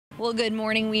Well, good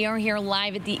morning. We are here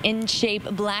live at the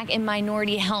InShape Black and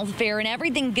Minority Health Fair, and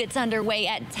everything gets underway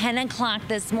at 10 o'clock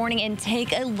this morning. And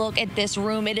take a look at this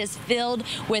room. It is filled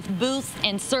with booths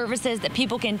and services that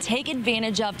people can take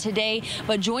advantage of today.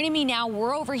 But joining me now,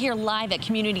 we're over here live at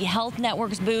Community Health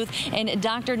Network's booth. And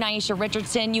Dr. Nyesha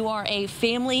Richardson, you are a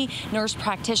family nurse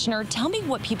practitioner. Tell me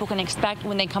what people can expect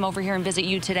when they come over here and visit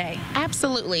you today.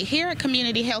 Absolutely. Here at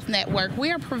Community Health Network, we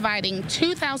are providing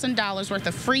 $2,000 worth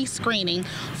of free screening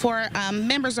for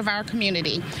members of our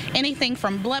community. Anything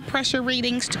from blood pressure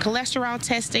readings to cholesterol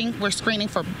testing. We're screening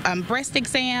for breast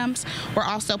exams. We're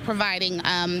also providing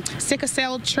sickle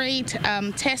cell trait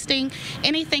testing.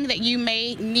 Anything that you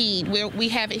may need, we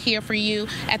have it here for you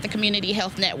at the Community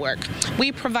Health Network.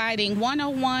 We're providing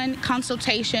one-on-one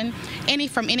consultation,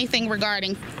 from anything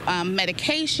regarding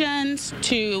medications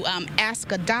to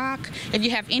ask a doc. If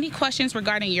you have any questions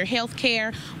regarding your health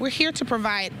care, we're here to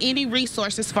provide any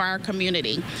resources for our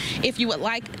community. If you would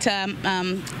like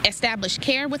to establish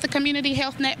care with the Community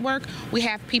Health Network, we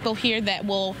have people here that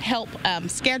will help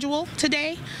schedule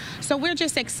today. So we're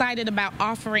just excited about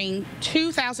offering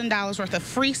 $2,000 worth of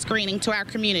free screening to our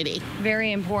community.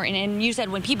 Very important. And you said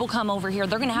when people come over here,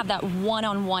 they're going to have that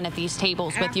one-on-one at these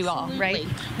tables with you all, right?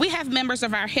 We have members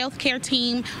of our healthcare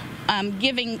team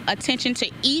giving attention to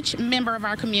each member of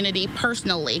our community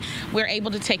personally. We're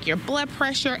able to take your blood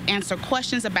pressure, answer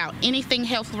questions about anything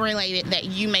health related that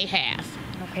you may have.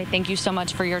 Okay, thank you so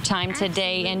much for your time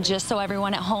today. And just so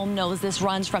everyone at home knows, this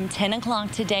runs from 10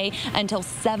 o'clock today until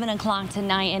 7 o'clock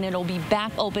tonight, and it'll be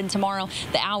back open tomorrow.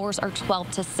 The hours are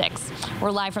 12 to 6.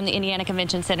 We're live from the Indiana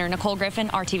Convention Center. Nicole Griffin,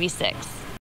 RTV6.